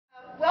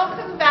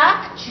Welcome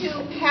back to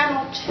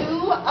panel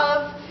 2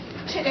 of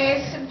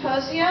today's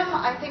symposium.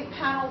 I think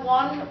panel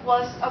 1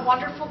 was a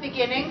wonderful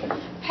beginning.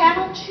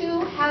 Panel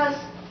 2 has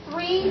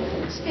 3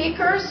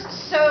 speakers,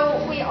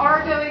 so we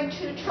are going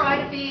to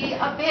try to be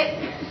a bit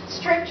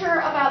stricter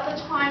about the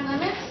time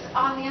limits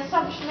on the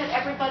assumption that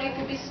everybody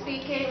will be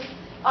speaking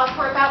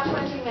for about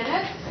 20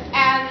 minutes.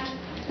 And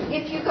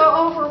if you go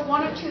over,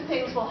 1 or 2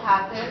 things will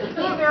happen.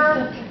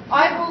 Either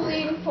I will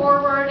lean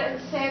forward and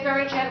say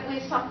very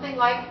gently something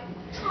like,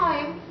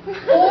 time,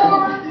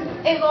 or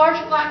a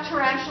large black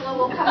tarantula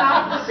will come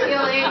out of the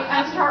ceiling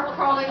and start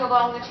crawling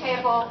along the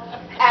table,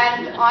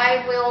 and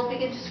I will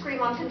begin to scream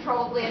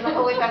uncontrollably, and the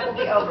whole event will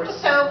be over.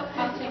 So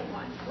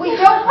we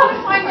don't want to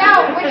find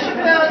out which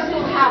of those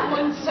will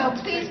happen, so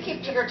please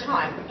keep to your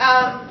time.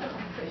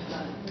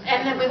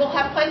 And then we will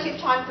have plenty of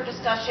time for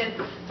discussion,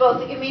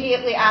 both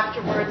immediately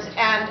afterwards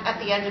and at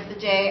the end of the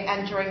day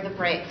and during the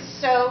break.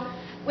 So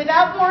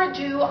without more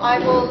ado, I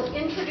will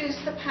introduce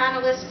the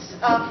panelists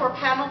for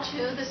panel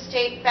 2, The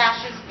State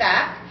Bashes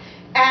Back,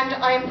 and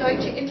I am going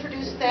to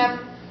introduce them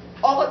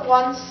all at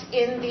once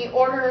in the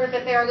order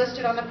that they are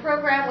listed on the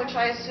program, which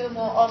I assume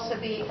will also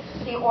be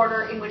the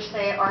order in which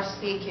they are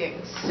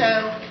speaking.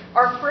 So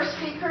our first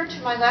speaker to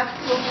my left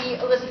will be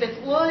Elizabeth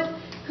Wood,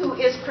 who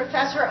is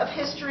professor of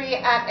history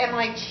at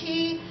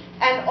MIT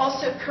and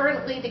also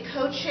currently the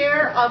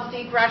co-chair of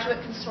the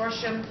Graduate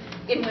Consortium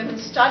in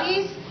Women's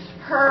Studies.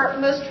 Her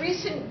most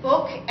recent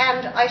book,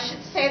 and I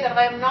should say that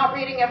I am not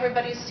reading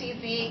everybody's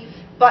CV,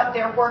 but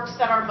their works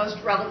that are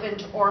most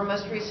relevant or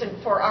most recent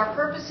for our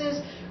purposes.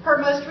 Her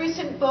most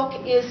recent book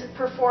is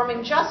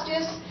Performing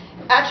Justice,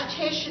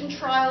 Agitation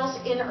Trials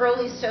in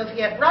Early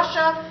Soviet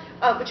Russia,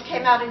 which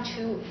came out in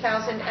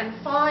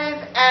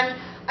 2005. And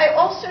I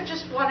also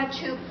just wanted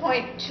to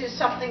point to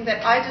something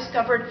that I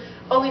discovered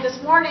only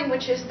this morning,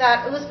 which is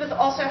that Elizabeth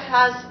also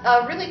has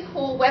a really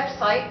cool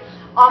website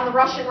on the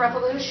Russian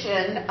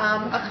Revolution,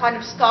 a kind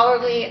of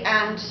scholarly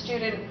and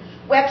student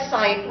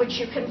website, which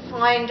you can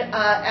find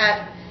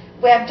at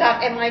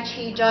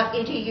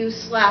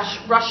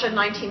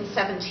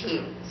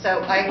web.mit.edu/Russia1917.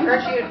 So I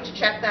urge you to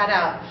check that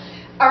out.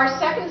 Our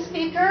second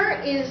speaker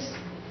is,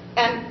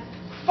 and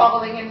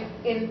following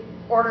in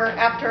order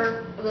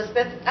after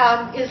Elizabeth,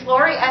 is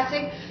Laurie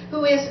Essig,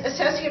 who is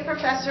Associate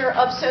Professor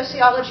of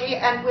Sociology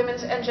and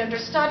Women's and Gender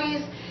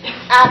Studies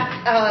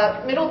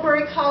at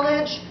Middlebury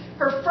College.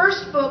 Her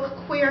first book,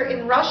 Queer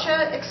in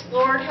Russia,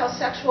 explored how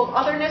sexual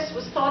otherness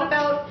was thought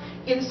about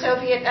in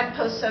Soviet and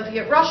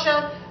post-Soviet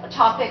Russia, a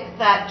topic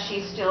that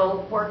she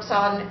still works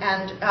on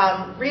and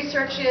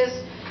researches.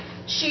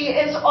 She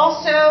is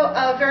also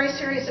a very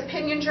serious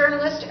opinion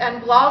journalist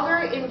and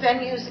blogger in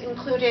venues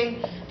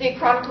including the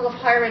Chronicle of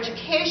Higher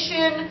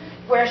Education,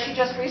 where she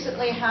just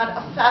recently had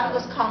a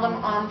fabulous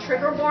column on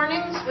trigger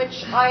warnings,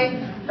 which I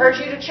urge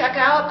you to check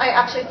out. I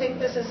actually think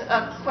this is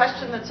a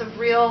question that's of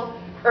real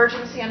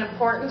urgency and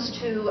importance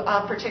to,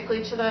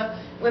 particularly to the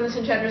women's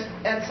and gender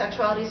and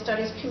sexuality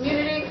studies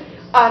community.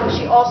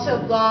 She also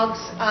blogs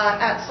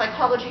at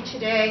Psychology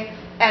Today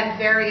and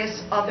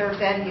various other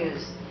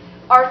venues.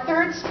 Our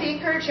third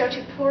speaker,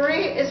 Jyoti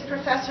Puri, is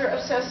professor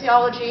of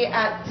sociology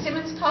at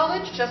Simmons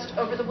College, just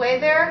over the way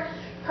there.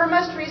 Her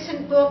most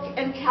recent book,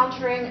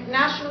 Encountering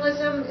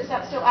Nationalism, is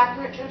that still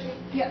accurate, Jyoti?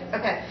 Yeah.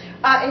 Okay.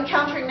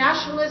 Encountering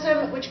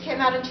Nationalism, which came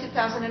out in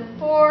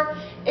 2004,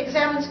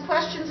 examines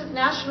questions of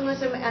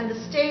nationalism and the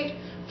state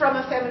from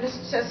a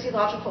feminist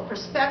sociological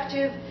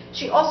perspective.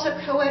 She also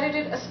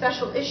co-edited a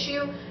special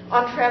issue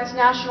on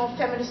transnational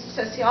feminist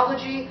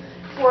sociology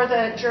for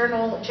the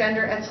journal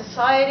Gender and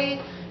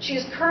Society. She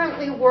is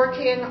currently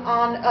working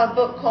on a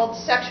book called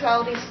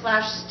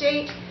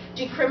Sexuality/State,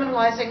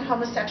 Decriminalizing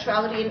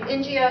Homosexuality in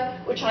India,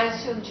 which I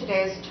assume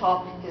today's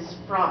talk is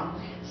from.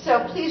 So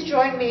please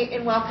join me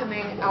in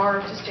welcoming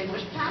our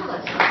distinguished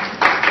panelists.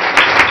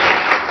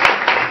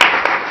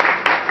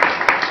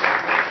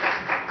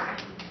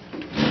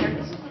 There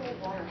is a little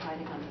water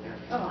hiding under there.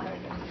 Oh, there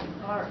you go.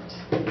 All right.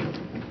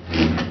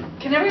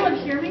 Can everyone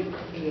hear me?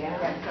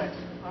 Yeah. Good.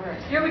 All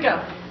right. Here we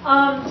go.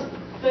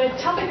 The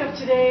topic of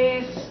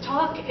today's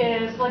talk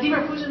is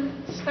Vladimir Putin,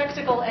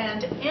 spectacle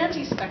and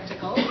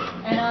anti-spectacle,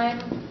 and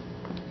I'm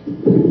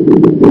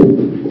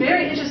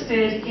very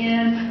interested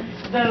in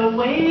the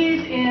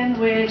ways in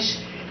which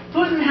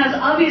Putin has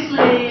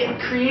obviously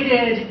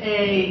created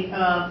a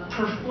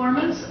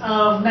performance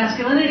of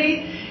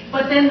masculinity,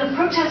 but then the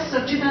protests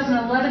of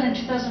 2011 and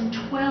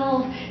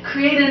 2012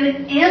 created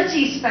an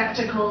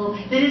anti-spectacle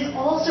that is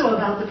also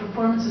about the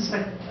performance of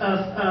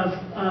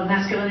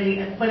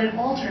masculinity, but an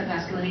alternate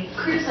masculinity,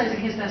 criticizing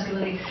his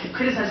masculinity,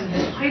 criticizing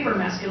his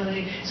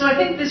hyper-masculinity. So I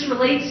think this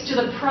relates to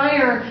the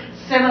prior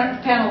seminar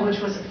panel, which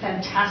was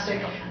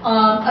fantastic,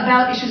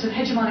 about issues of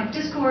hegemonic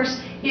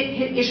discourse,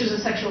 issues of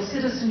sexual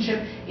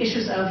citizenship,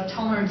 issues of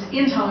tolerance,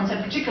 intolerance,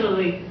 and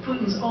particularly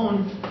Putin's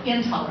own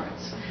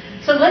intolerance.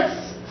 So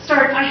let's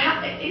start,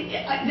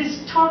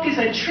 this talk is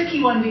a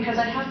tricky one because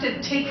I have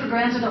to take for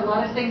granted a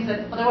lot of things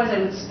that otherwise I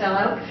would spell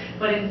out,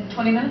 but in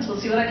 20 minutes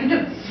we'll see what I can do.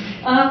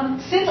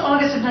 Since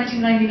August of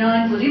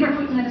 1999, Vladimir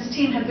Putin and his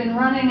team have been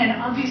running an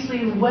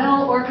obviously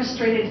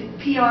well-orchestrated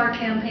PR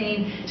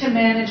campaign to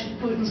manage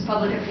Putin's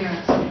public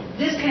appearance.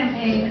 This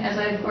campaign, as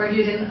I've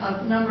argued in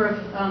a number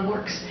of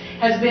works,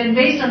 has been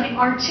based on the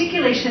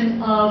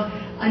articulation of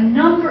a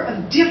number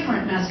of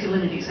different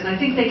masculinities, and I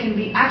think they can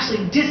be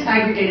actually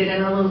disaggregated,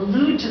 and I'll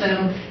allude to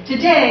them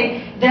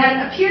today,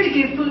 that appear to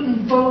give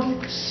Putin both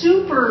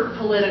super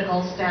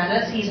political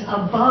status. He's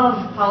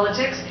above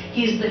politics.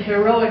 He's the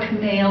heroic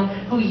male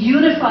who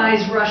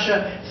unifies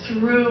Russia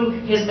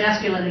through his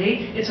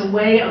masculinity. It's a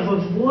way of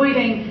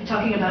avoiding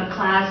talking about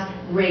class,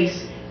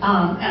 race,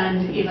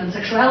 and even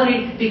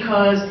sexuality,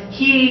 because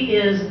he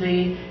is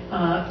the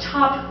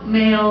top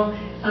male,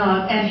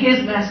 and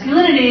his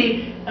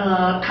masculinity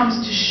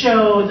comes to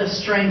show the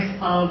strength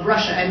of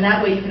Russia, and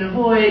that way you can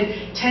avoid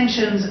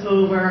tensions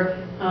over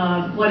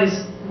what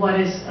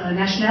is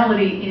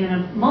nationality in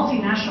a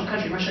multinational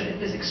country. Russia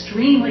is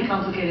extremely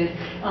complicated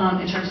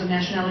in terms of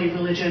nationality,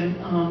 religion,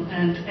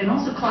 and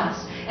also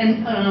class.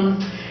 And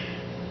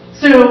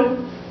so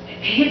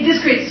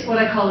this creates what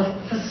I call a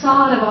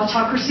facade of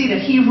autocracy,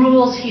 that he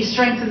rules, he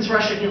strengthens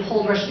Russia, he'll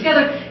hold Russia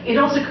together. It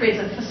also creates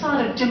a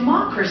facade of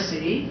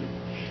democracy,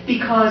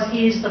 because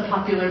he's the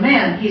popular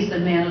man, he's the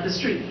man of the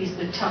street, he's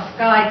the tough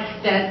guy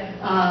that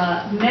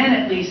men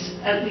at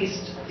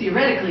least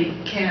theoretically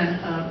can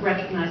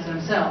recognize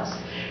themselves.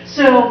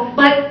 So,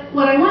 but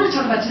what I want to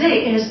talk about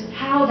today is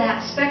how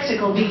that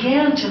spectacle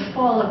began to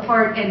fall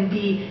apart and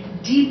be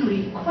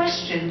deeply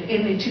questioned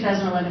in the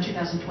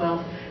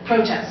 2011-2012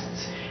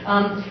 protests.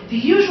 The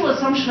usual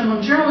assumption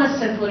among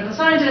journalists and political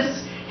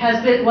scientists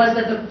was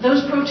that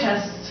those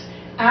protests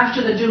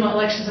after the Duma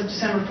elections of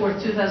December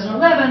 4th,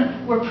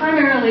 2011, were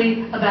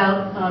primarily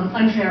about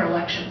unfair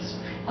elections.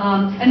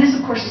 And this,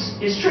 of course,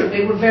 is true.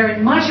 They were very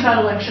much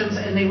about elections,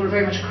 and they were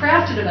very much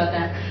crafted about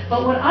that.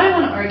 But what I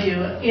want to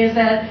argue is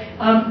that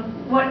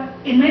what,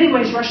 in many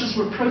ways, Russians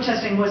were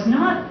protesting was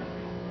not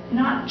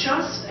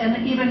just,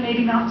 and even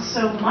maybe not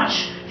so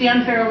much, the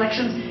unfair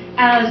elections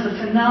as the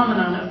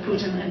phenomenon of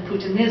Putin and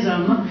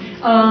Putinism,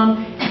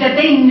 that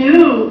they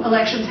knew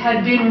elections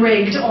had been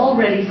rigged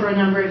already for a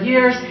number of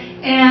years,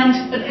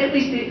 and at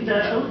least the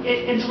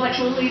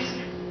intellectual elites,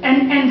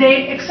 and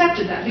they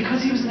accepted that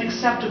because he was an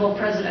acceptable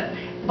president.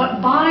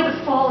 But by the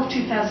fall of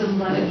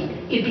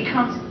 2011, it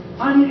becomes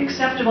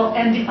unacceptable,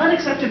 and the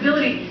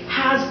unacceptability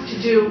has to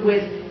do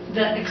with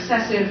the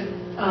excessive,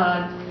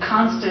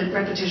 constant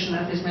repetition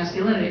of his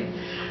masculinity.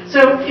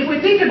 So if we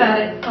think about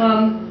it,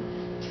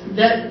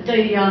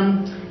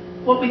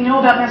 what we know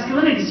about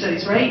masculinity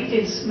studies, right?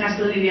 It's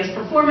masculinity as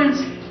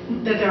performance,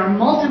 that there are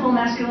multiple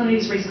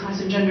masculinities, race, class,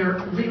 and gender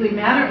really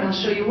matter, and I'll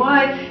show you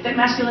why. That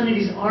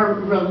masculinities are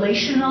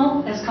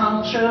relational, as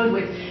Connell showed,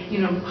 with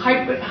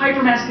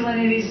hyper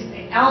masculinities,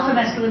 alpha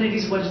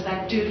masculinities. What does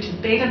that do to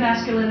beta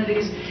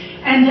masculinities?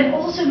 And that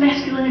also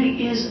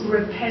masculinity is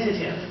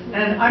repetitive.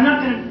 And I'm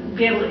not going to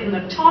be able in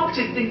the talk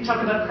to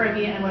talk about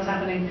Crimea and what's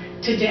happening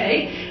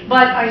today,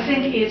 but I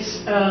think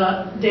it's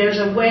there's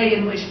a way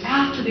in which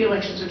after the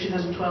elections of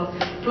 2012,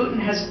 Putin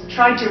has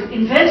tried to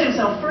invent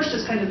himself first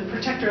as kind of the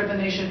protector of the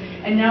nation,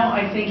 and now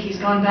I think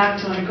he's gone back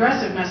to an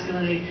aggressive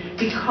masculinity,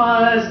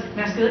 because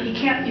masculinity,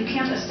 you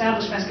can't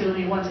establish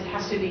masculinity once, it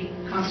has to be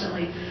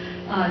constantly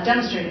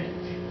demonstrated.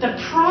 The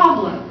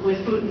problem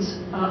with Putin's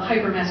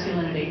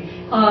hypermasculinity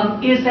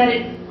is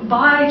that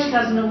by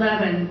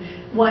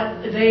 2011,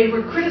 what they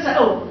were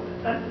criticizing.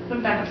 Let me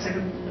back up a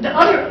second.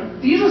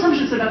 The usual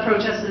assumption is about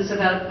protests, is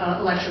about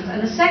elections, and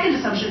the second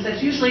assumption is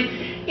that usually,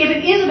 if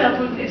it is about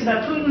Putin, it's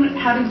about Putin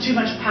having too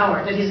much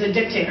power, that he's a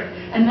dictator,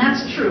 and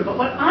that's true. But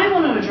what I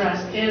want to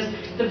address is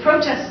the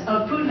protests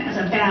of Putin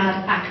as a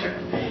bad actor,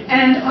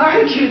 and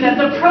argue that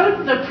the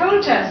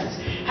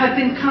protests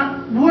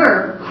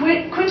were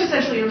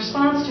quintessentially a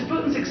response to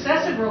Putin's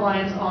excessive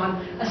reliance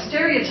on a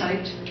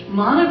stereotyped,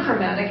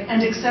 monochromatic,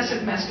 and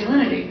excessive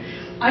masculinity.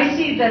 I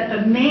see that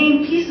the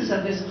main pieces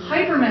of this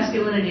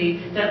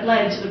hypermasculinity that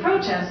led to the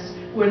protests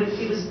were that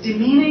it was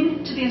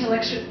demeaning to the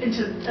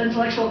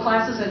intellectual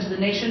classes and to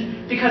the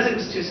nation because it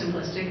was too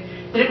simplistic,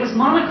 that it was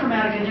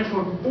monochromatic and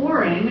therefore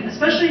boring,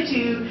 especially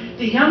to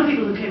the young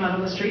people who came out on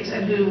the streets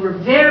and who were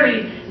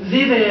very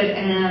vivid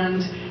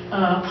and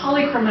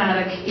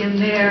polychromatic in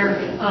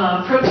their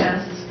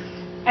protests,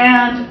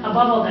 and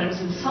above all that it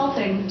was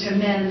insulting to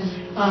men.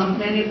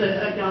 Many of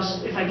the,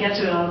 if I get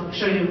to, I'll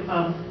show you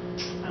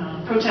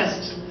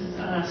protest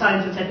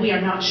signs that said, "We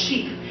are not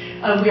sheep.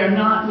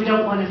 We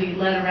don't want to be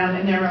led around,"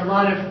 and there are a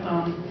lot of,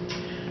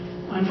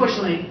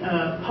 unfortunately,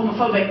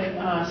 homophobic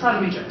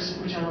sodomy jokes,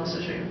 which I'll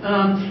also show you.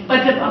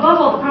 But above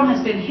all, the problem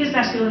has been his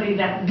masculinity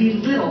that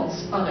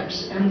belittles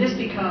others, and this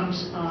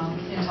becomes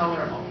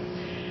intolerable.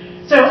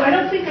 So I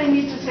don't think I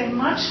need to say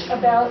much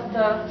about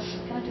the,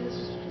 can I do this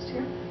just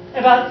here?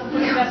 About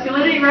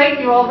masculinity,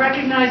 right? You all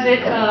recognize it.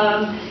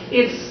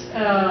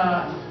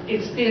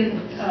 it's been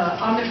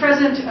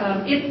omnipresent.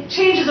 It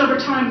changes over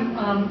time,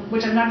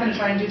 which I'm not going to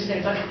try and do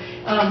today, but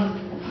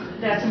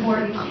that's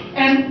important.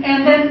 And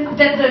then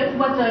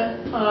what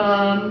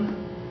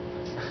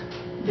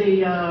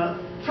the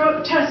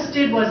protests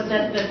did was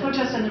that the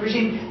protests and the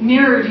regime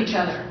mirrored each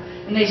other.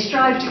 And they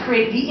strive to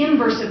create the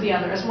inverse of the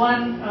other. As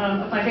one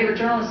of my favorite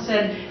journalists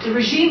said, the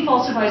regime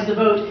falsifies the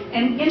vote,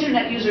 and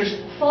internet users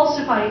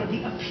falsify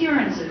the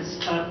appearances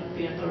of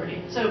the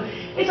authority. So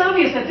it's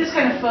obvious that this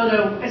kind of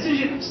photo, as soon as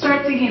you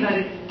start thinking about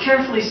it,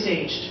 carefully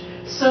staged.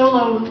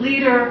 Solo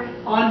leader,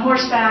 on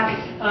horseback,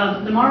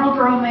 the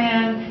Marlboro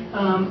Man,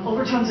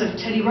 overtones of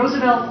Teddy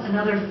Roosevelt,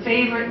 another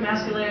favorite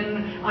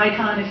masculine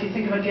icon if you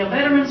think about Gail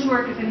Betterman's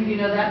work, if any of you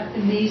know that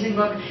amazing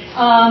book.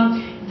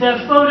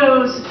 The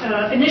photos,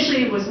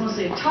 initially it was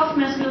mostly a tough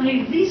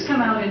masculinity. These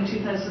come out in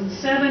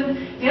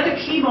 2007. The other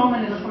key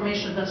moment in the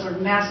formation of that sort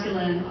of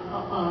masculine,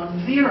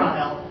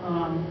 virile,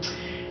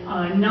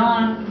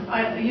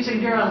 using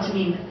virile to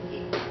mean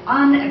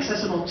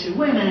inaccessible to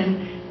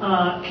women,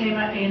 came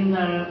out in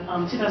the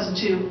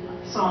 2002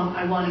 song,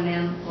 I Want a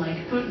Man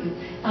Like Putin,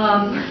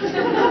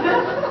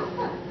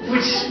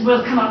 which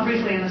will come up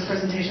briefly in this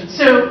presentation.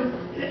 So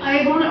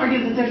I want to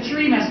argue that there are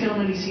three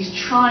masculinities he's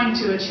trying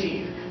to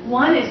achieve.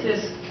 One is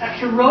this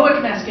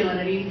heroic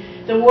masculinity,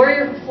 the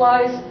warrior who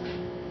flies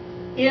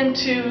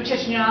into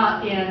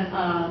Chechnya in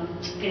a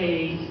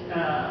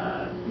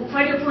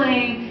fighter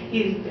plane.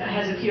 He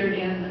has appeared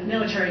in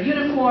military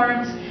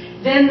uniforms.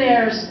 Then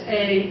there's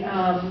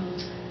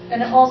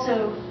and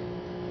also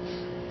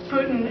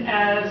Putin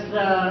as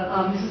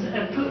this is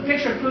a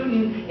picture of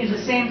Putin in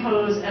the same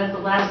pose as the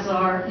last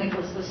Tsar,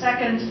 Nicholas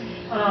II.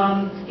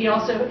 He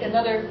also,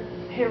 another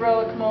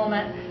heroic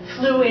moment,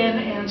 flew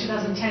in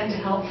 2010 to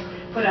help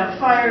put out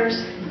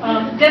fires.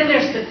 Then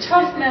there's the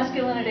tough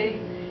masculinity.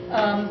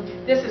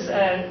 This is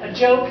a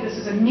joke. This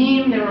is a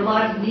meme. There were a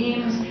lot of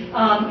memes.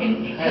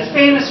 In his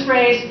famous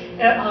phrase,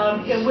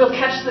 we'll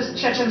catch the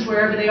Chechens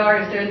wherever they are.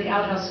 If they're in the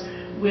outhouse,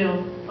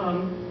 we'll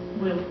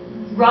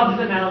rub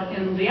them out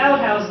in the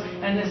outhouse.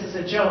 And this is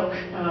a joke.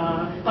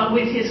 But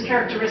with his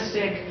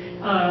characteristic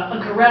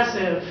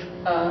aggressive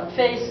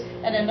face,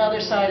 and another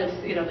side of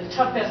the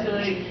tough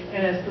masculinity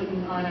as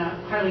Putin on a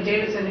Harley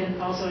Davidson,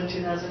 also in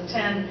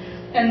 2010.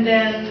 And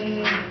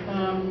then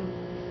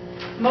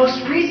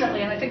most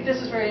recently, and I think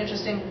this is very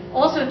interesting,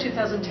 also in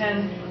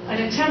 2010,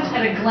 an attempt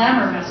at a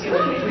glamour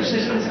masculinity, which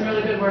there's been some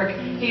really good work.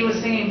 He was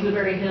singing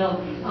Blueberry Hill.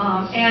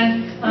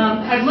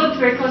 I've looked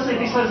very closely at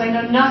these photos. I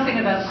know nothing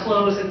about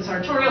clothes and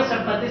sartorial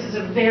stuff, but this is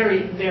a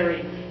very,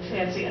 very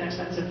fancy and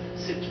expensive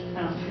suit.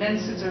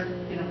 Men's suits are,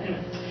 anyway.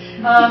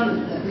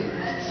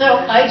 So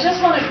I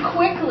just want to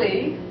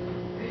quickly,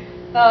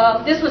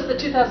 this was the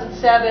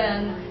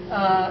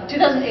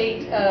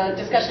 2008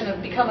 discussion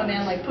of Become a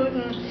Man Like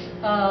Putin.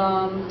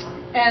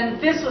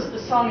 And this was the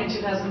song in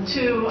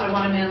 2002, I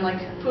Want a Man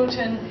Like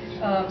Putin,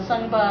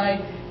 sung by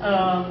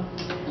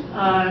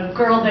a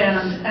girl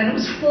band. And it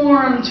was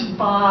formed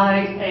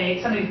by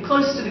somebody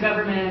close to the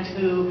government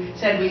who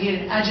said we need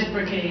an adjut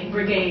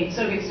brigade,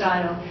 Soviet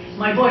style.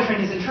 My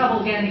boyfriend is in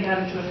trouble again. He got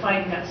into a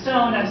fight and got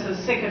stoned. I'm so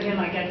sick of him,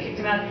 I got kicked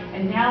him out.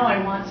 And now I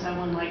want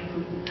someone like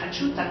Putin.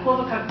 Хочу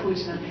такого, как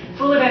Putin.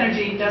 Full of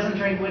energy, doesn't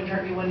drink, wouldn't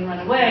hurt me, wouldn't run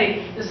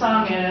away. The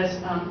song is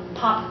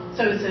pop,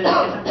 so it's a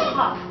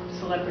pop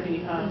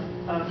celebrity of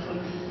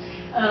Putin.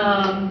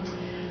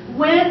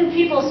 When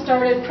people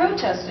started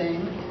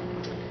protesting,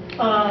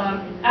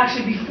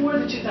 actually before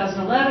the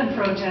 2011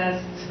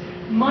 protests,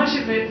 much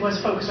of it was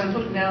focused on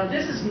Putin. Now,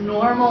 this is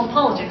normal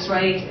politics,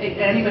 right?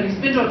 Anybody who's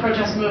been to a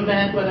protest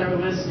movement, whether it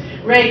was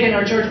Reagan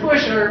or George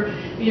Bush, or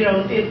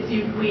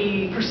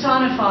we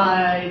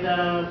personify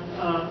the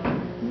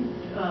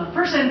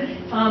person,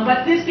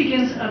 but this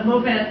begins a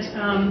movement.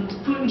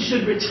 Putin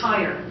should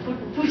retire.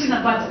 Putin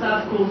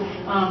Отставку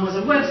was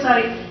a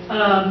website.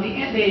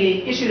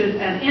 They issued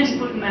an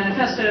anti-Putin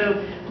manifesto.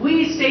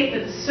 We state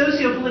that the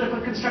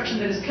socio-political construction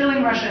that is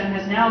killing Russia and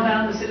has now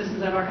bound the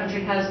citizens of our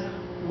country has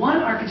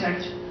one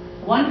architect,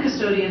 one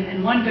custodian,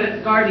 and one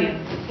guardian.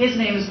 His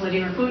name is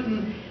Vladimir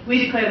Putin. We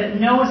declare that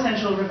no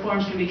essential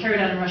reforms can be carried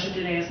out in Russia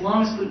today as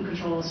long as Putin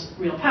controls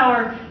real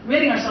power.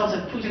 Ridding ourselves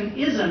of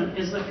Putinism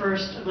is the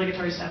first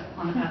obligatory step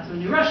on the path to a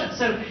new Russia.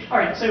 So, all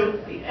right, so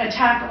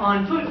attack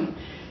on Putin.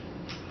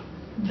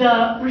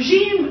 The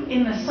regime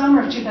in the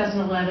summer of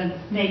 2011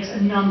 makes a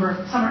number,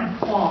 summer and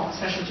fall,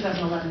 especially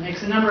 2011,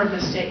 makes a number of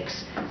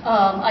mistakes,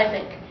 I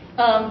think.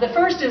 The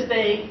first is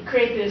they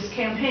create this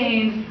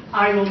campaign,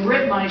 I will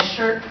rip my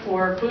shirt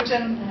for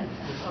Putin.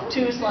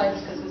 Two slides,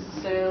 because this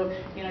is so,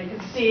 you can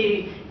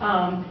see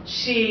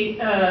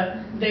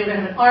they were going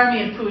to have an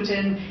army of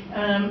Putin.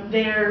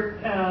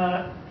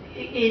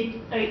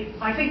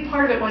 I think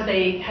part of it was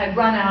they had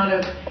run out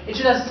of, in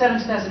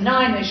 2007,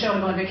 2009, they showed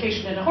him on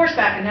vacation in a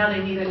horseback, and now they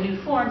need a new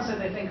form, so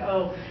they think,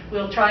 oh,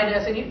 we'll try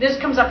this. And this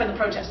comes up in the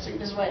protest, so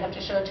this is why I have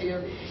to show it to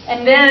you.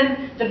 And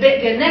then the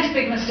next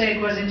big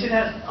mistake was in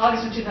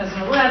August of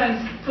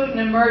 2011, Putin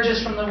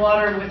emerges from the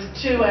water with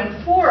 2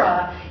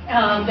 amphora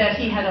that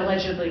he had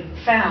allegedly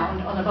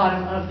found on the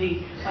bottom of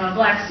the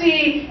Black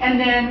Sea. And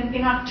then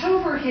in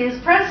October, his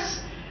press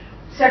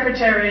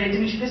secretary,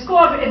 Dmitry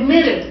Peskov,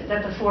 admitted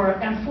that the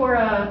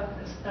amphora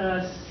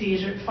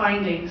seizure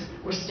findings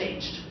were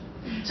staged.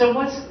 So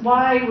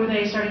why were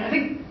they starting? I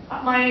think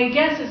my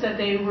guess is that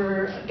they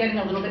were getting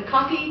a little bit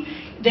cocky.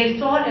 They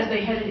thought as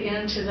they headed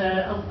into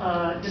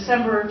the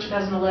December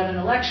 2011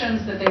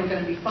 elections that they were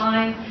going to be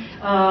fine.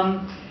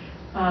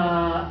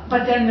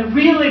 But then the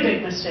really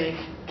big mistake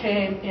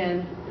came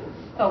in,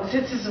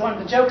 this is one of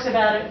the jokes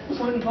about it,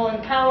 Putin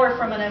pulling power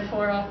from an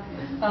amphora.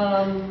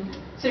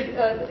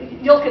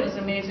 Yelkin is an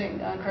amazing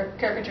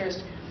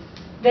caricaturist.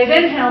 They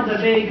then held the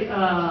big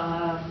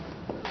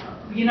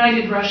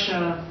United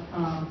Russia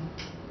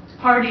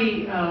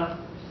party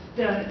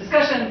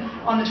discussion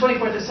on the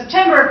 24th of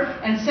September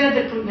and said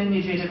that Putin and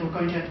Medvedev were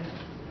going to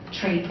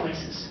trade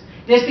places.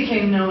 This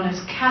became known as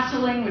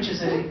castling, which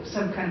is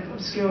some kind of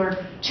obscure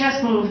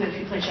chess move that if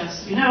you play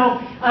chess, you know.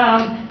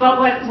 But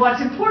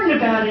what's important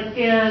about it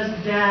is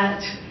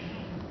that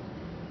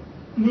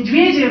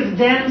Medvedev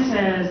then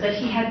says that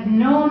he had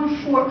known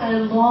for a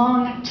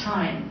long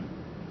time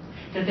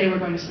that they were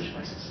going to switch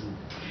places.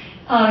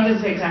 He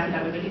doesn't say exactly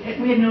that way, but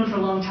we had known for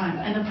a long time.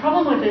 And the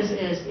problem with this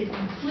is it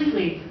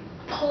completely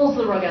pulls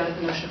the rug out of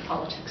the notion of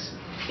politics.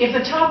 If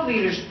the top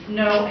leaders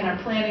know and are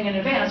planning in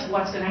advance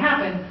what's going to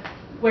happen,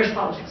 where's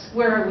politics?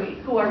 Where are we?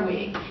 Who are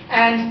we?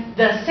 And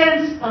the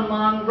sense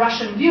among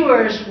Russian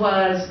viewers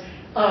was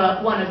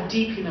one of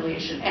deep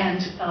humiliation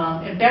and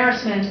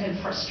embarrassment and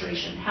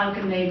frustration. How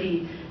can they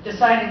be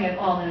deciding it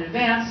all in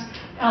advance?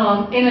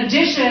 In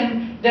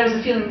addition, there was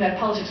a feeling that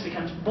politics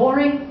becomes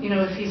boring. You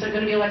know, if he's going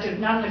to be elected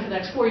not only for the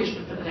next 4 years,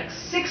 but for the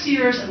next 6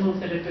 years, a move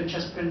that had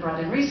just been brought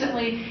in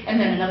recently, and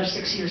then another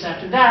 6 years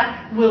after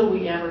that, will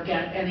we ever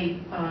get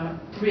any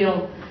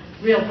real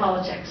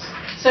politics?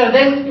 So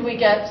then we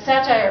get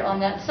satire on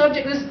that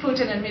subject. This is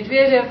Putin and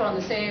Medvedev on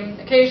the same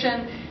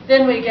occasion.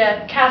 Then we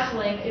get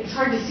castling. It's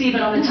hard to see,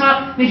 but on the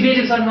top,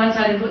 Medvedev's on one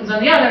side and Putin's on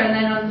the other. And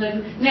then on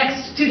the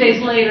next 2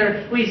 days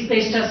later,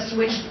 they just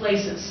switched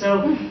places.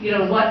 So, you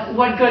know,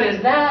 what good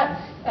is that?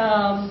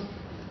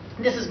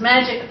 This is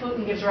magic.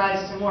 Putin gives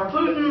rise to more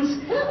Putins.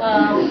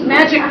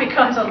 Magic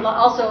becomes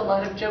also a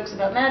lot of jokes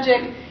about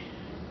magic.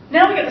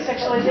 Now we get the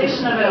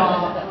sexualization of it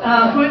all.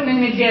 Putin and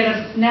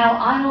Medvedev, now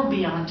I'll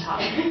be on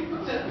top.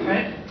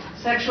 Right?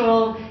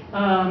 Sexual,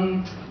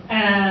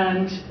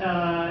 and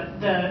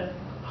the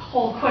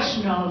whole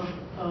question of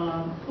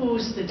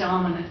who's the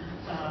dominant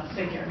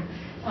figure.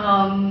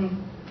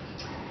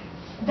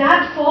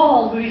 That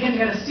fall, we begin to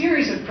get a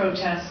series of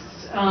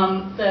protests.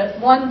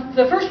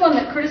 The first one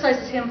that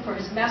criticizes him for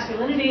his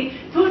masculinity,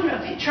 Putin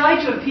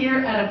tried to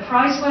appear at a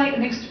prize fight, a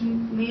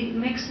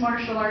mixed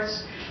martial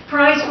arts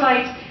prize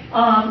fight,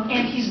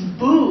 and he's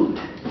booed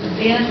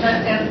in the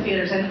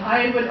amphitheaters. And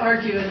I would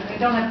argue, and I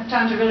don't have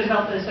time to really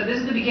develop this, but this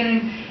is the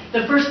beginning,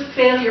 the first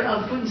failure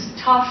of Putin's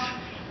tough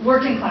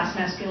working class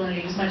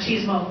masculinity, his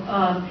machismo,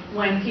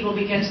 when people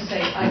begin to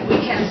say, we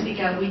can speak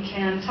out, we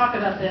can talk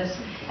about this.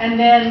 And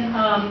then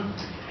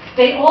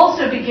they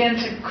also begin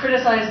to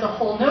criticize the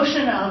whole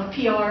notion of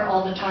PR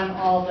all the time,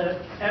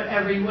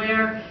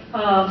 everywhere.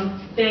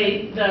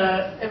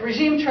 The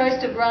regime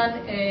tries to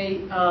run a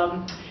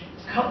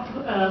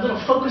little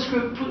focus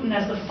group, Putin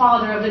as the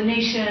father of the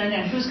nation,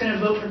 and who's going to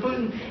vote for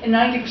Putin. And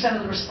 90%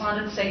 of the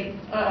respondents say,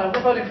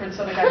 we're voting for this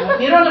other guy.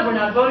 You know that we're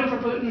not voting for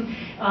Putin.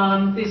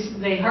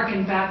 They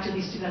harken back to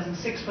these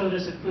 2006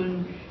 photos of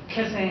Putin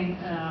kissing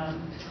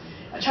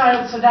a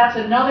child. So that's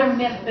another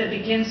myth that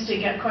begins to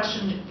get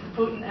questioned for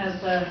Putin as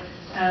the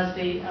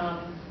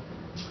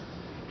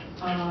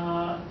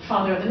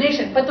father of the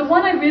nation. But the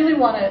one I really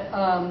want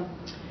to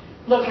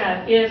look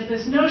at is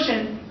this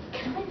notion,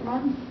 can I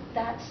run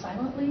that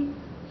silently?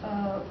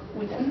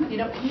 With can you do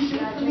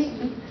that for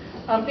me?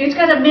 It's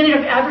got a minute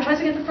of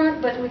advertising at the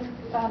front, but with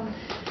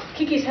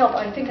Kiki's help,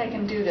 I think I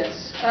can do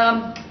this.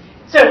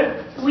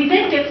 So we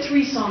then get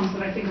 3 songs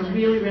that I think are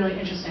really, really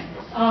interesting.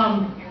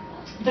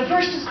 The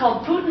first is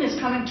called "Putin is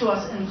Coming to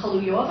Us in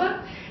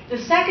Haluyova." The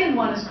second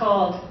one is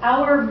called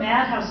 "Our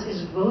Madhouse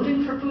is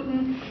Voting for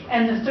Putin,"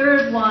 and the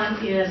third one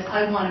is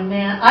 "I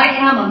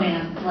am a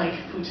man like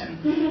Putin."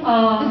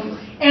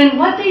 And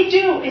what they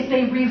do is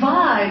they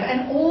revive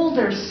an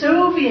older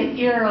Soviet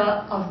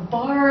era of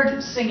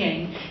barred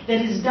singing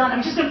that is done.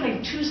 I'm just going to play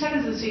 2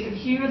 seconds of this so you can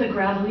hear the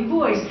gravelly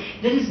voice.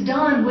 That is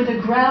done with a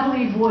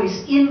gravelly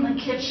voice in the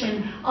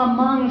kitchen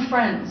among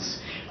friends.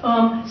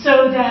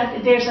 So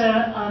that there's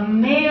a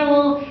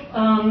male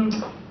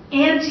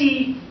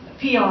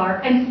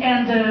anti-PR,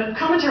 and the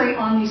commentary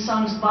on these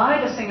songs by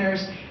the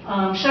singers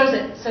shows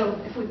it. So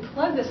if we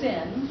plug this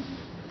in,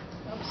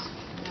 oops,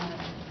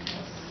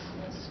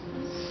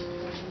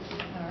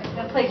 all right,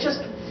 I'll play just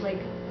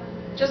like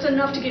Just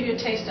enough to give you a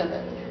taste of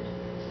it.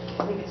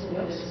 I think it's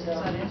muted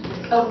still.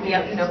 Oh,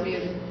 yeah, no.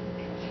 Okay.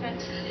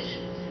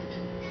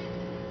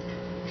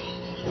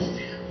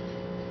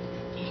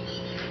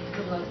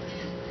 Good luck.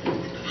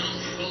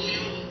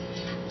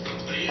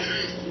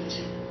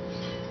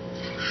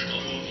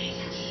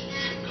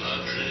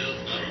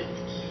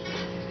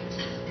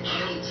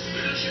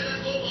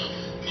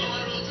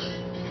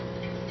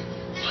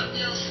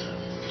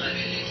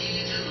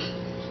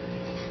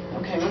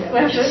 Okay, we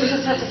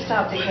just have to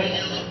stop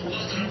because.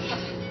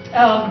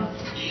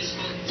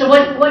 So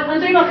what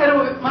Andrei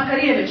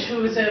Makarievich,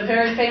 who is a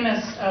very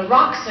famous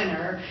rock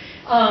singer,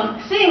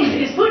 sings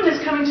is Putin is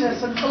coming to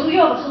us from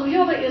Khaluyova.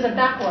 Khaluyova is a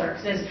backwater.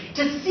 It says,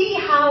 to see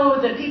how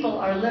the people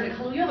are living.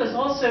 Khaluyova is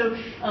also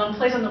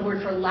plays on the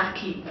word for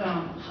lackey,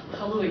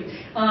 Khalui.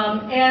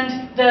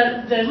 And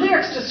the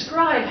lyrics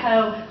describe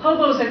how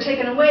hobos are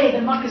taken away,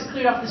 the muck is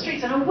cleared off the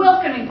streets, and a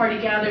welcoming party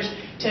gathers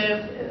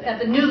at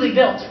the newly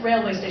built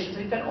railway stations.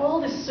 We've got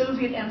all this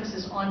Soviet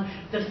emphasis on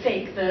the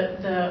fake,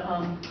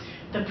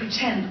 the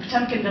pretend,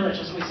 Potemkin village,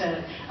 as we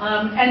said.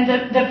 And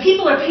the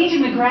people are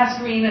painting the grass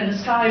green and the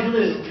sky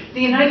blue.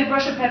 The United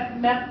Russia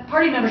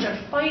Party members are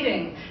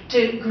fighting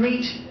to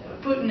greet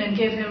Putin and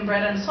give him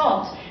bread and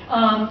salt.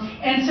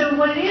 And so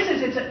what it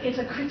is it's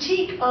a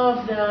critique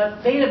of the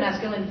beta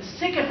masculinity, the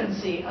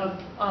sycophancy of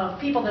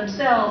people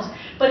themselves,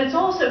 but it's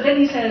also, then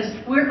he says,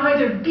 we're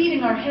either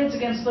beating our heads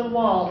against the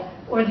wall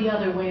or the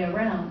other way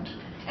around.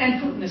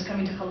 And Putin is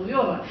coming to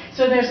Khaluyova.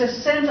 So there's a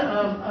sense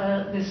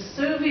of this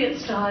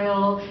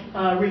Soviet-style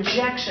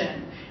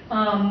rejection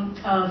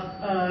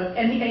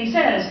and he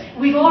says,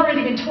 we've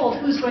already been told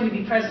who's going to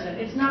be president.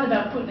 It's not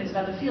about Putin, it's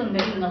about the feeling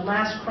that even the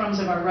last crumbs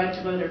of our right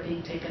to vote are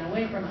being taken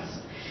away from us.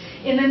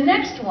 In the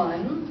next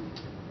one,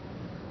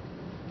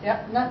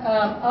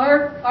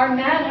 our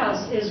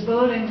madhouse is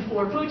voting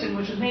for Putin,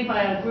 which was made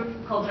by a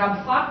group called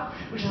Rabfak,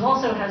 which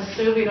also has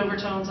Soviet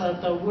overtones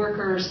of the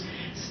Workers'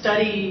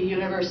 Study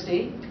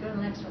University. Go to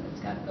the next one.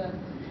 It's got the.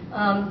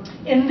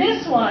 In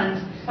this one,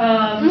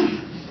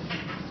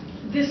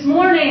 this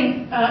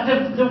morning,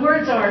 the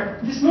words are.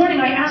 This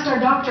morning, I asked our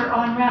doctor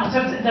on round.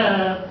 So it's I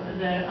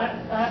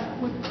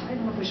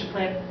don't know if we should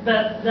play it.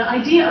 The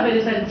idea of it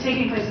is that it's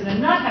taking place in a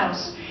nut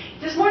house.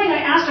 This morning I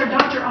asked our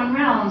doctor on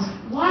rounds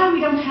why we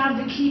don't have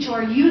the key to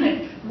our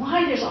unit,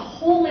 why there's a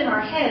hole in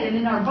our head and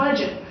in our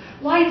budget,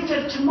 why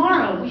instead of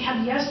tomorrow we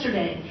have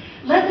yesterday.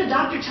 Let the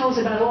doctor tell us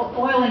about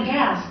oil and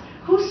gas.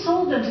 Who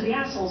sold them to the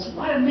assholes?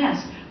 What a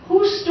mess.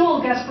 Who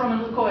stole Gazprom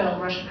and Lukoil,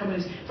 Russian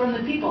companies, from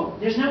the people?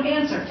 There's no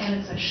answer, and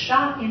it's a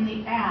shot in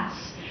the ass.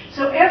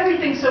 So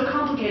everything's so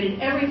complicated,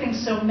 everything's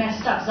so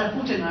messed up.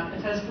 Zaputina,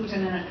 it has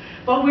Putin in it.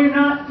 But we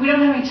don't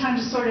have any time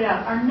to sort it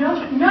out. Our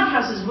nut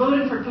house is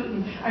voting for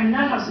Putin. Our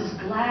nut house is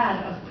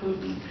glad of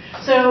Putin.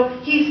 So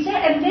he said,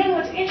 and then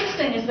what's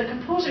interesting is the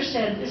composer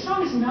said, the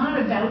song is not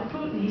about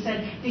Putin. He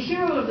said, the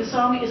hero of the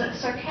song is a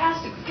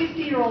sarcastic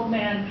 50-year-old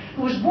man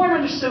who was born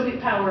under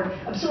Soviet power,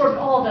 absorbed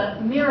all the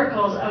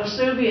miracles of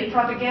Soviet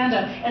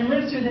propaganda, and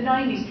lived through the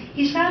 90s.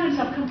 He's found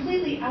himself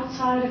completely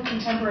outside of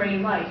contemporary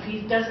life.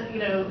 He doesn't,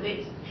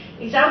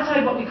 he's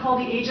outside what we call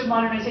the age of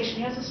modernization.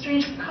 He has a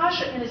strange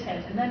kasha in his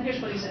head. And then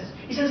here's what he says.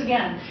 He says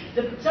again,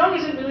 the song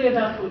isn't really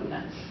about Putin.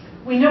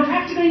 We know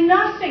practically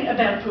nothing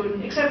about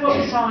Putin except what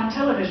we saw on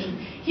television.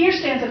 Here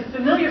stands a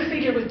familiar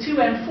figure with two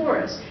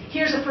amphoras.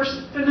 Here's a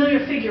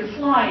familiar figure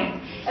flying.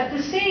 At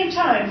the same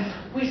time,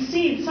 we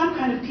see some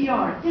kind of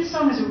PR. This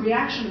song is a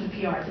reaction to the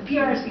PR. The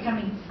PR is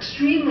becoming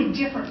extremely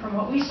different from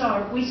what we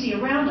see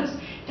around us.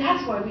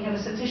 That's why we have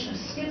a sensation of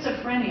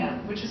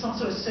schizophrenia, which is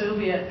also a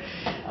Soviet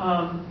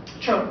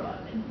trope.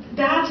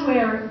 That's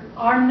where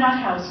our nut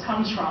house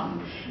comes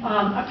from.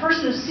 A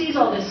person who sees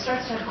all this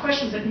starts to have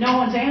questions that no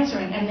one's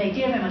answering, and they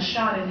give him a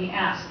shot in the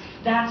ass.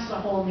 That's the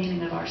whole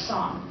meaning of our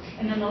song.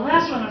 And then the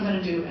last one I'm going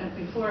to do, and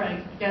before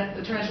I get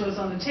the tarantulas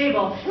on the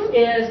table,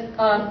 is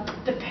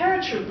the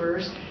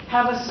paratroopers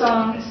have a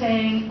song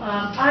saying,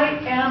 I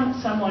am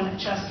someone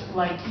just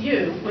like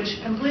you, which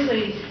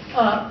completely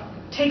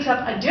takes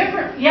up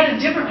yet a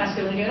different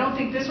masculinity. I don't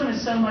think this one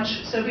is so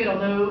much Soviet,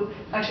 although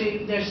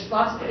actually there's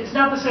lots. It's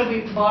not the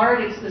Soviet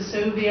bard, it's the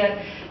Soviet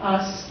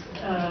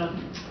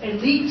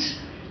elite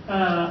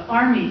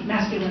army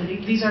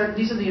masculinity. These are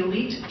the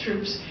elite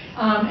troops.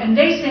 And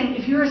they sing,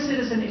 if you're a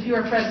citizen, if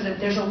you're a president,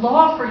 there's a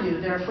law for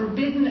you. There are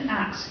forbidden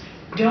acts.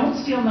 Don't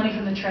steal money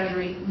from the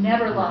treasury.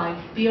 Never lie.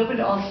 Be open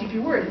to all. Keep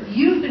your word.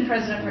 You've been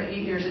president for 8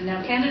 years and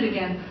now candidate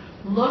again.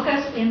 Look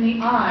us in the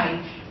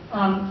eye.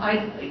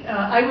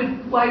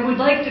 I would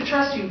like to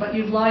trust you, but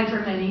you've lied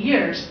for many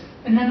years.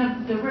 And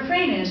then the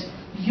refrain is,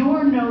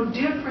 you're no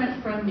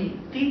different from me.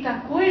 Ты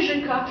такой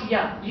же, как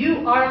я.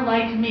 You are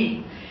like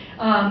me.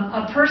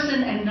 A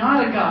person and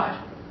not a god.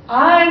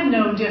 I'm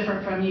no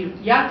different from you.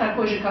 Я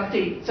такой же, как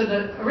ты. So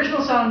the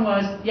original song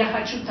was, Я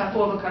хочу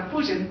такого, как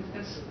Putin.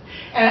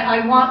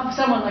 I want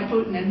someone like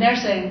Putin. And they're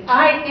saying,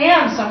 I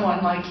am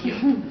someone like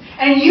you.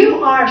 And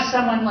you are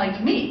someone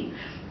like me.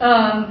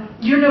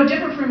 You're no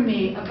different from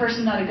me, a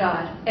person, not a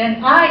god.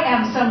 And I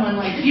am someone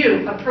like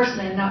you, a person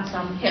and not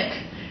some hick.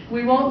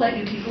 We won't let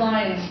you keep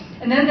lying.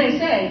 And then they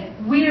say,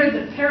 we're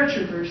the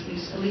paratroopers,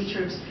 these elite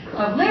troops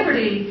of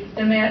liberty,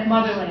 the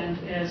motherland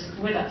is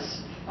with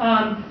us.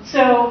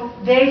 So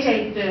they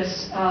take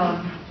this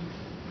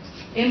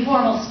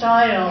informal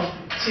style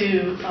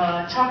to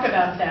talk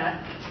about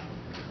that.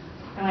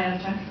 Am I out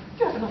of time?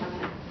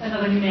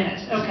 Another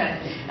minute. Okay.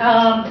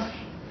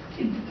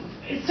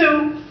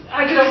 So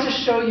I could also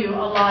show you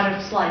a lot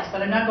of slides,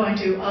 but I'm not going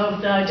to,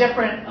 of the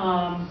different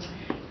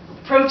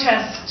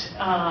protest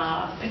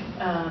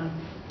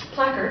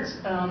placards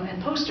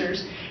and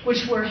posters,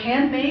 which were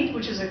handmade,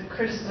 which is a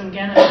criticism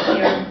again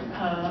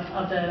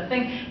of the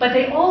thing, but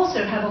they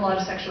also have a lot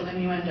of sexual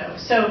innuendo.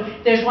 So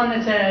there's one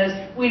that says,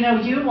 we know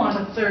you want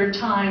a third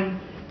time,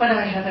 but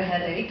I have a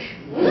headache.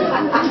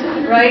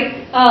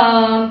 Right?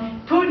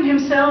 Putin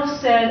himself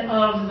said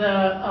of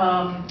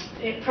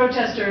the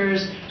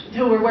protesters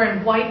who were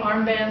wearing white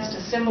armbands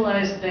to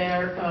symbolize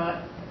their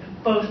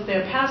both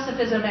their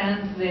pacifism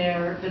and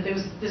that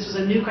this was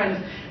a new kind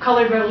of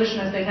colored revolution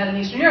as they had in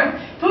Eastern Europe.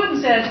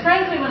 Putin said,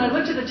 frankly, when I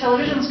looked at the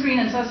television screen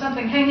and saw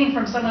something hanging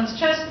from someone's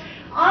chest,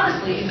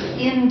 honestly, it's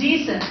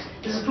indecent.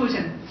 This is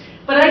Putin.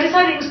 But I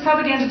decided it was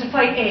propaganda to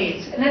fight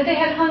AIDS, and that they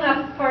had hung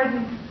up,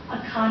 pardon, a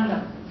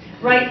condom.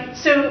 Right?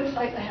 So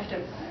I have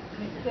to,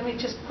 let me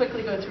just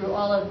quickly go through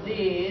all of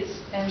these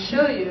and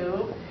show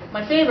you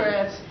my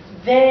favorites.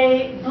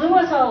 They blew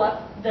us all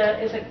up.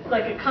 Is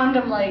like a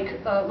condom,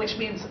 which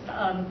means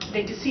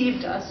they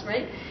deceived us,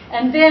 right?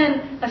 And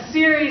then a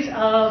series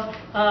of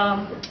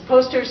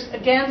posters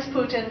against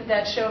Putin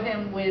that show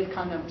him with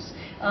condoms.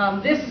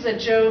 This is a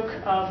joke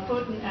of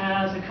Putin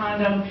as a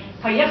condom.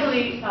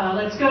 Поехали,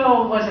 let's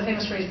go, was a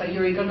famous phrase by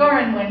Yuri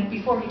Gagarin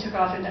before he took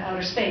off into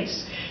outer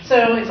space.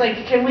 So it's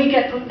like, can we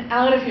get Putin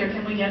out of here?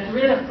 Can we get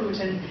rid of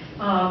Putin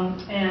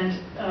and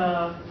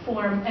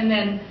form? And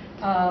then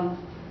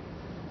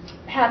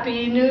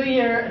Happy New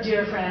Year,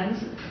 dear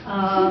friends.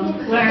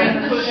 Wearing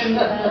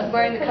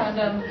the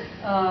condom.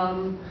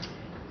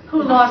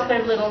 Who lost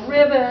their little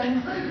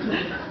ribbon?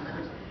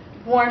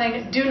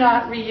 Warning: do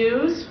not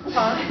reuse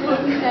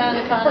Putin and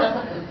a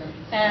condom,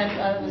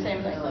 and the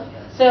same thing.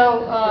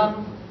 So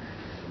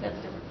that's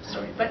a different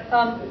story. But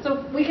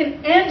so we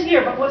can end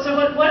here. But what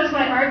is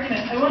my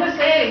argument? I want to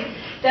say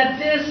that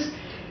this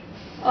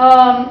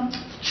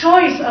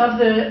choice of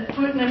the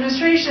Putin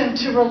administration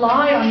to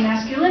rely on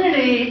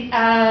masculinity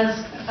as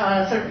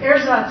sort of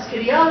ersatz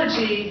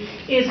ideology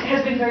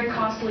has been very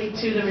costly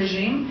to the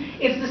regime.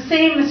 It's the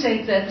same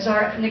mistake that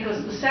Tsar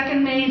Nicholas II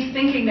made,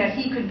 thinking that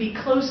he could be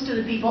close to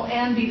the people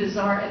and be the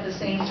Tsar at the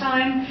same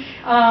time.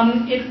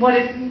 The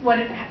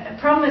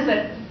problem is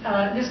that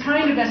this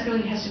kind of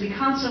masculinity has to be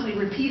constantly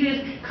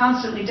repeated,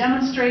 constantly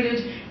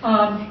demonstrated,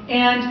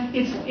 and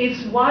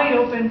it's wide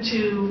open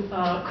to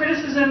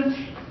criticism.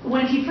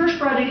 When he first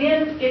brought it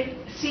in, it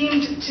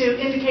seemed to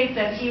indicate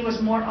that he was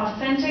more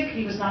authentic.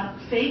 He was not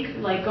fake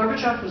like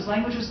Gorbachev, whose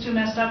language was too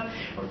messed up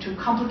or too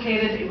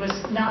complicated. It was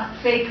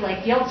not fake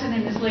like Yeltsin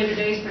in his later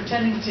days,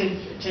 pretending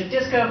to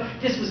disco.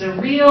 This was a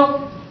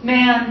real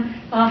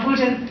man,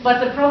 Putin.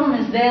 But the problem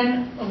is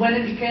then when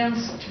it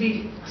begins to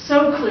be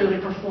so clearly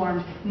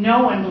performed,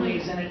 no one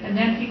believes in it. And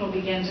then people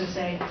begin to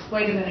say,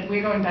 wait a minute,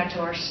 we're going back to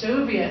our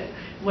Soviet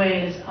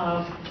ways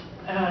of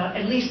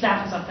at least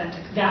that was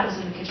authentic. That was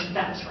in the kitchen.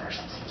 That was for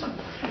ourselves. So,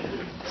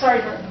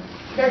 sorry for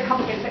a very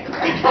complicated thing.